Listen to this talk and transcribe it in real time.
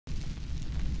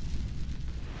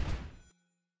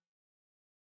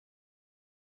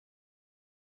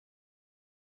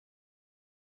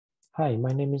Hi,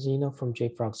 my name is Ino from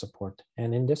JFrog support,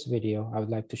 and in this video, I would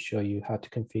like to show you how to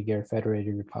configure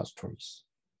federated repositories.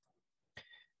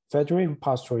 Federated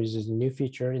repositories is a new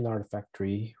feature in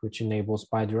Artifactory, which enables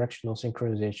bidirectional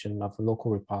synchronization of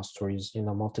local repositories in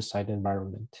a multi-site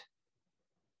environment.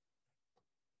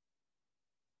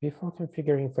 Before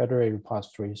configuring federated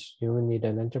repositories, you will need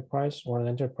an Enterprise or an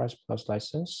Enterprise Plus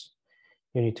license.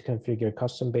 You need to configure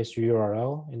custom-based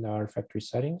URL in the Artifactory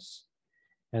settings.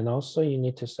 And also you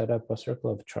need to set up a circle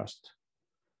of trust.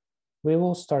 We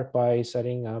will start by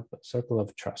setting up a circle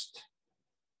of trust.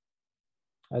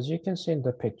 As you can see in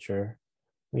the picture,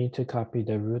 we need to copy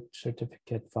the root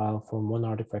certificate file from one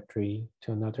Artifactory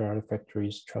to another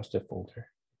Artifactory's trusted folder.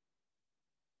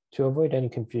 To avoid any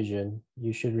confusion,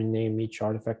 you should rename each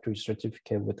Artifactory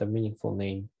certificate with a meaningful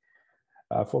name.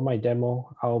 For my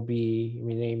demo, I'll be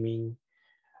renaming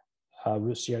a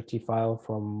root CRT file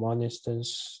from one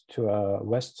instance to a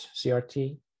west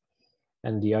CRT,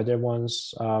 and the other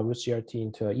one's root CRT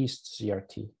into a east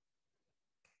CRT.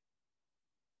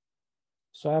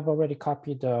 So I've already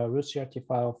copied the root CRT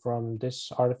file from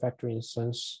this Artifactory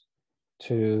instance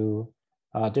to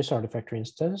this Artifactory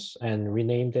instance and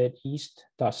renamed it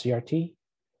east.crt.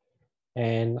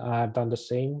 And I've done the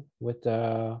same with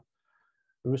the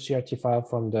root CRT file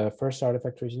from the first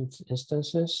Artifactory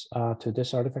instances to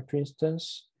this Artifactory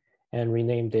instance and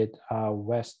renamed it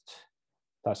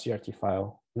west.crt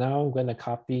file. Now I'm going to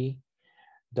copy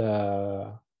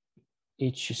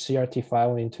each CRT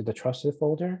file into the trusted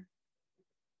folder.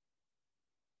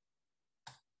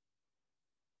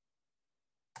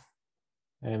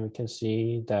 And we can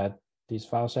see that these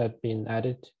files have been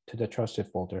added to the trusted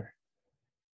folder.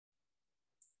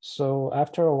 So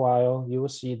after a while, you will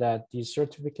see that these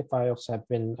certificate files have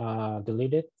been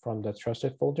deleted from the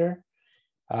trusted folder.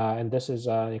 And this is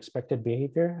expected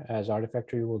behavior, as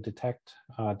Artifactory will detect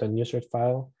the new cert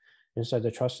file inside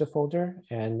the trusted folder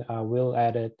and will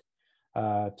add it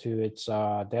to its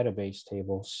database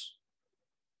tables.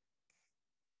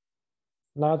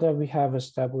 Now that we have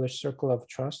established circle of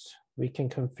trust, we can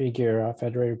configure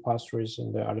federated repositories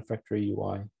in the Artifactory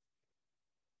UI.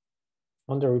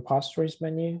 On the repositories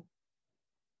menu,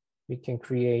 we can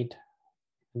create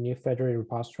a new federated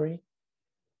repository.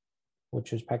 We'll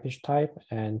choose package type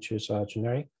and choose a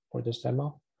generic for this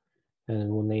demo.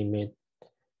 And we'll name it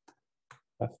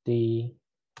FD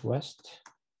West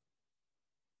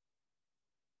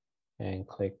and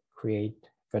click create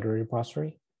federated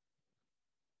repository.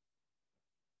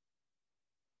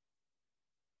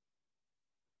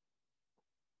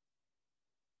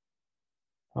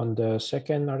 On the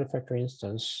second Artifactory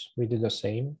instance, we do the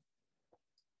same.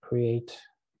 Create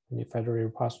a new federated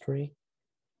repository.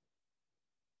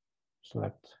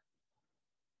 Select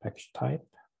package type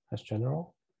as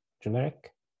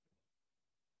generic.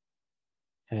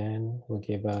 And we'll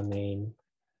give a name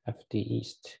FD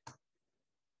East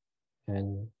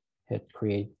and hit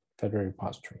create federated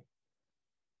repository.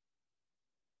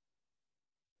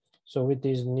 So with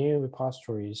these new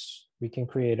repositories, we can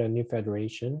create a new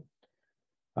federation.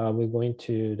 We're going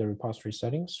to the repository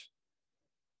settings,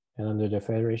 and under the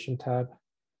federation tab,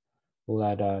 we'll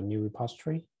add a new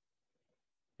repository,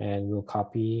 and we'll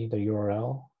copy the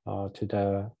URL to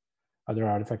the other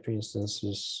Artifactory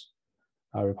instances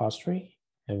repository,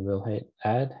 and we'll hit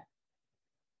add.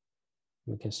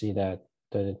 We can see that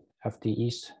the FD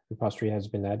East repository has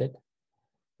been added.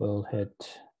 We'll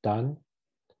hit done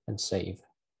and save.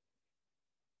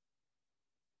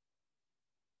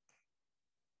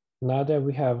 Now that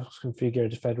we have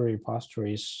configured federated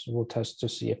repositories, we'll test to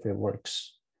see if it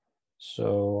works.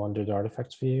 So under the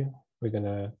artifacts view, we're going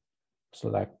to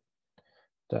select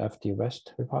the FD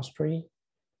West repository,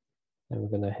 and we're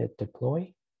going to hit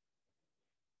deploy.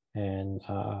 And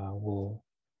we'll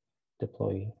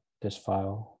deploy this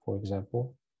file, for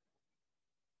example,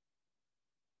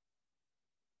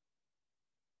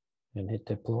 and hit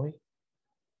deploy.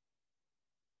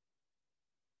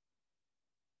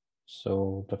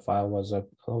 So the file was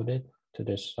uploaded to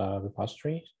this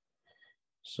repository.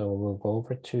 So we'll go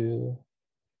over to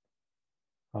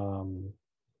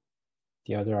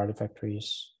the other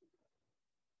Artifactories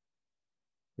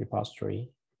repository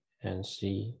and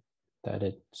see that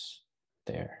it's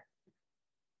there.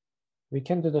 We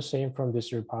can do the same from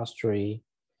this repository.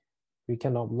 We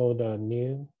can upload a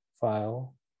new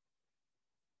file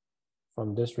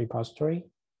from this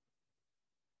repository,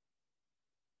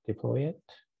 deploy it,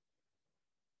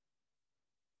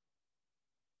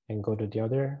 and go to the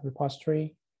other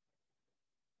repository,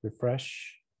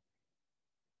 refresh,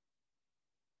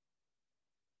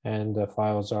 and the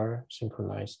files are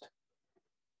synchronized.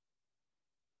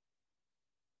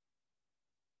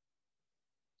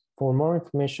 For more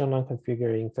information on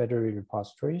configuring federated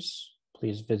repositories,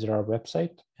 please visit our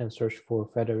website and search for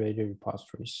Federated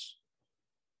Repositories.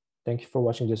 Thank you for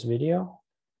watching this video.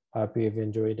 I hope you've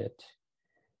enjoyed it.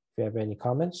 If you have any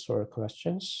comments or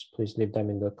questions, please leave them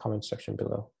in the comment section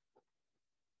below.